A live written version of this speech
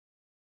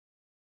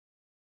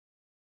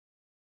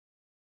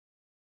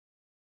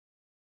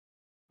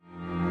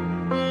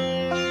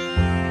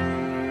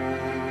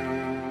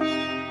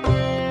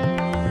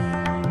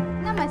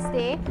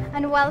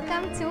and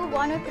welcome to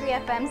 103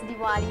 FM's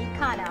Diwali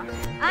Khaana.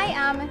 I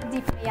am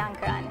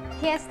Divali,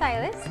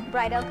 hairstylist,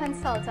 bridal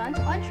consultant,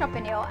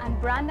 entrepreneur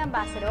and brand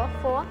ambassador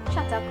for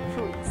Chatak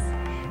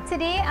Foods.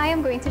 Today I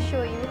am going to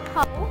show you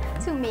how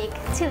to make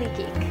Tilli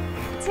cake.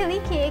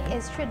 Tilli cake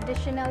is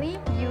traditionally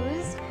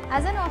used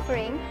as an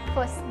offering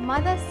for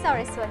Mother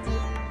Saraswati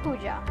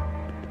Puja.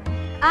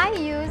 I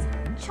use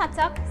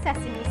Chatak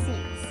sesame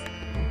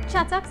seeds.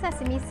 Chatak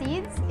sesame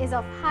seeds is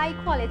of high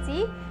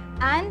quality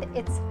and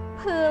it's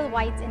pearl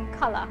white in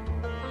color.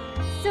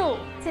 So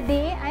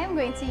today I am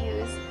going to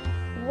use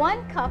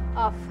 1 cup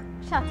of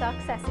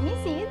Chatak sesame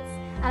seeds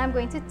and I'm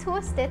going to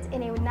toast it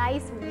in a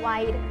nice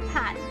wide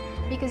pan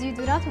because you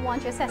do not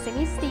want your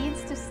sesame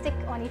seeds to stick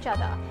on each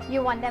other.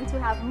 You want them to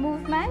have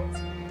movement,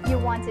 you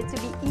want it to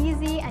be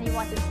easy, and you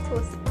want it to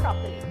toast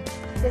properly.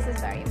 This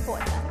is very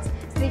important.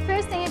 So the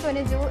first thing you're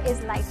going to do is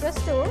light your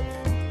stove.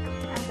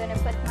 I'm going to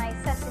put my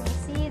sesame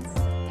seeds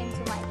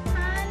into my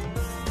pan.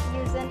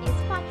 Using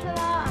a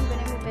spatula, I'm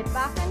going to move it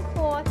back and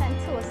forth and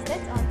toast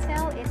it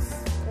until it's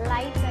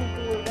light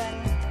and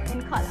golden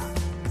in color.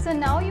 So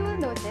now you will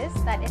notice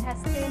that it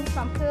has turned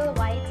from pearl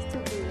white to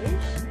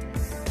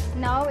beige.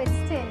 Now it's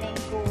turning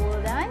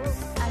golden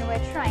and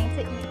we're trying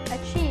to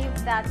achieve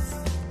that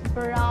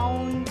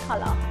brown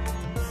color.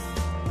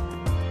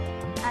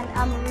 And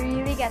I'm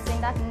really getting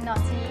that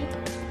nutty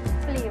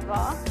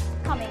flavor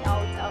coming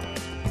out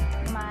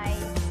of my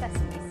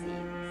sesame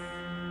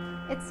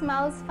seeds. It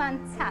smells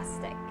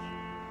fantastic.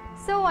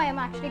 So I am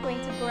actually going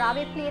to grab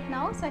a plate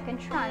now so I can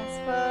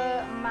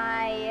transfer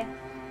my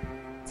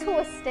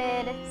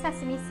toasted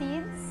sesame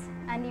seeds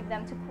and leave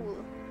them to cool.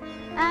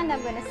 And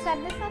I'm going to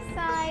set this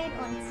aside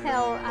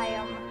until I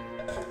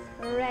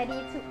am ready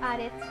to add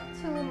it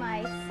to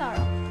my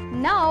syrup.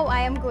 Now I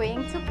am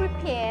going to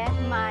prepare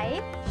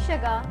my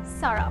sugar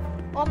syrup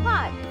or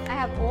pad. I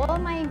have all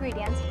my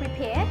ingredients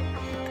prepared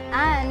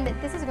and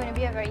this is going to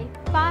be a very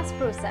fast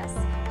process.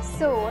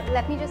 So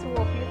let me just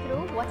walk you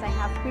through what I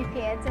have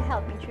prepared to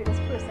help me through this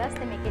process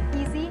to make it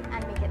easy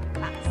and make it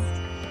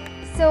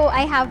fast. So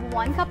I have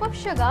 1 cup of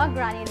sugar,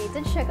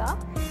 granulated sugar.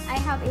 I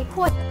have a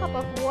 1/4 cup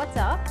of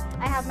water.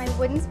 I have my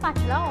wooden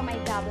spatula or my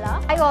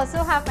dabbler. I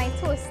also have my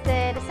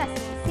toasted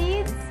sesame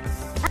seeds.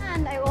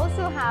 And I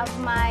also have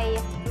my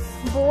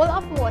bowl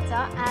of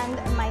water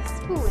and my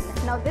spoon.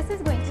 Now this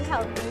is going to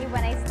help me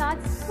when I start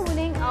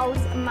spooning out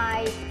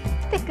my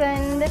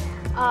thickened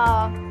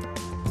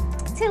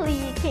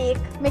Tilli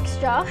cake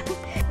mixture.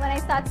 When I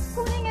start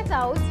spooning it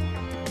out,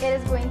 it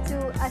is going to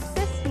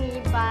assist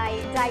me by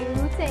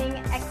diluting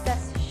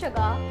excess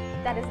sugar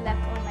that is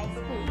left on my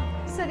spoon.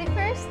 So the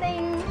first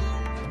thing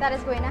that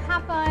is going to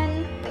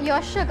happen,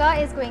 your sugar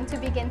is going to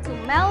begin to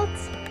melt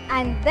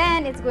and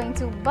then it's going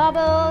to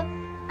bubble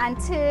and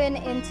turn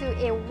into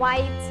a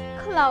white,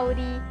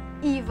 cloudy,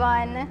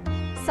 even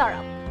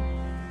syrup.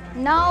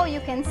 Now you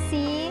can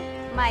see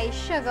my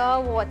sugar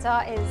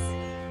water is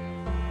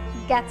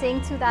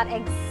getting to that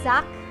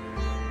exact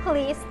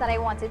place that I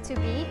want it to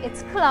be.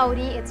 It's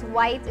cloudy, it's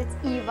white, it's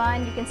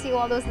even. You can see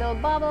all those little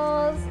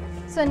bubbles.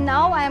 So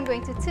now I am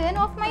going to turn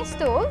off my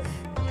stove.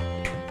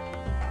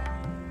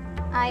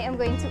 I am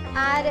going to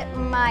add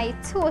my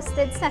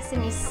toasted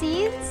sesame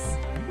seeds.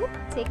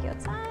 Take your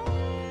time.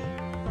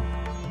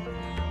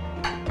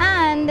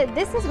 And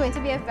this is going to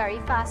be a very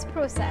fast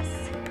process.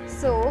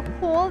 So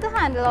hold the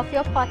handle of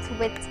your pot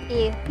with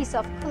a piece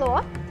of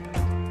cloth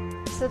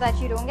so that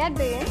you don't get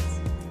burnt.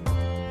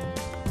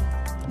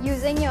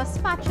 Using your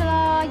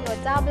spatula, your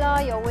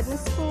dabbler, your wooden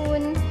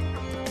spoon,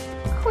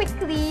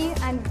 quickly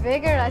and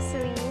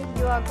vigorously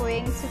you are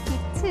going to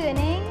keep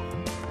turning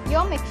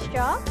your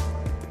mixture.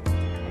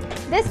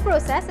 This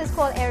process is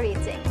called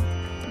aerating.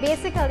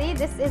 Basically,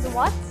 this is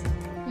what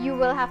you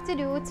will have to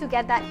do to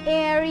get that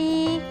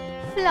airy,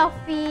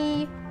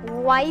 fluffy,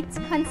 white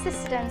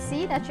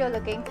consistency that you're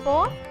looking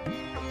for.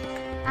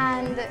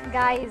 And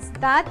guys,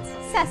 that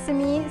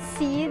sesame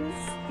seeds,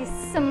 the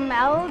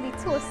smell, the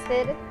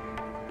toasted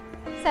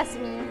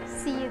sesame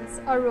seeds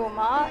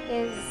aroma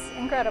is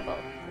incredible.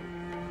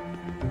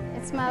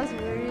 It smells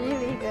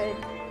really good.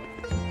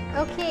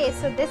 Okay,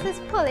 so this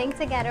is pulling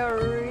together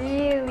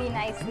really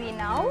nicely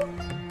now.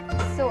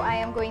 So I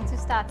am going to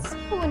start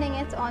spooning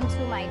it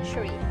onto my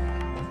tray.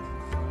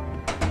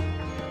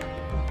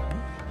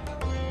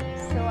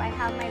 So I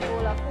have my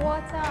bowl of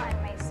water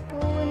and my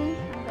spoon.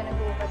 I'm going to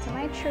go over to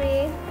my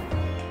tray.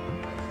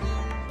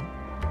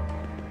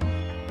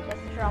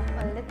 Just drop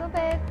a little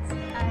bit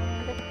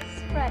and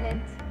spread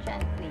it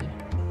gently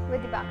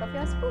with the back of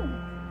your spoon.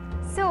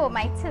 So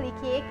my Tilli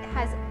cake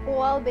has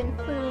all been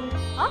plumed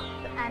up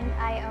and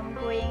I am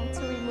going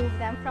to remove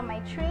them from my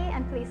tray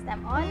and place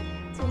them on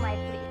to my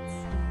plates.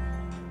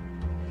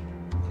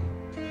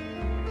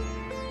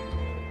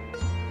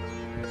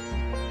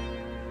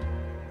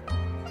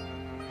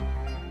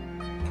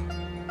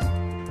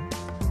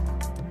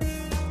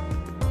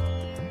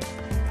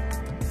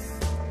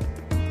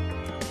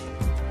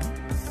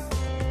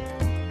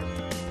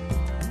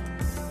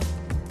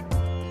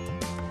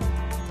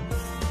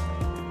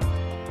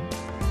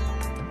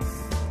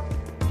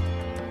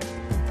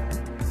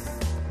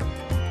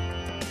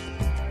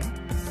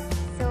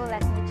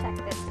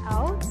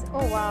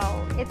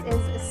 It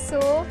is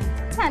so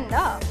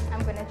tender.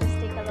 I'm gonna just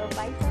take a little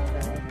bite out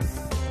of it.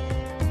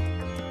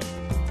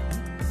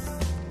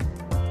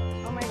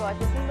 Oh my gosh,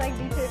 this is like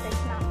the perfect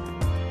snack.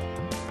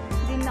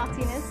 The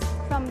nuttiness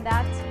from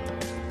that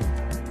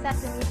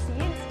sesame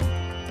seeds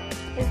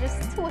is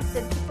just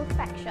toasted to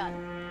perfection.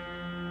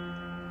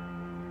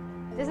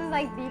 This is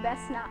like the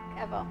best snack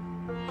ever.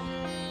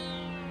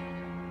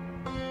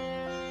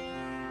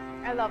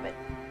 I love it.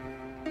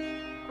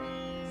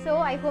 So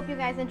I hope you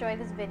guys enjoyed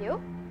this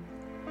video,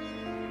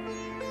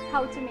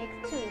 how to make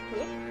tilli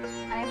cake,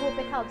 and I hope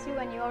it helps you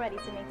when you are ready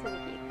to make tilli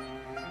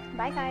cake.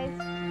 Bye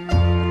guys!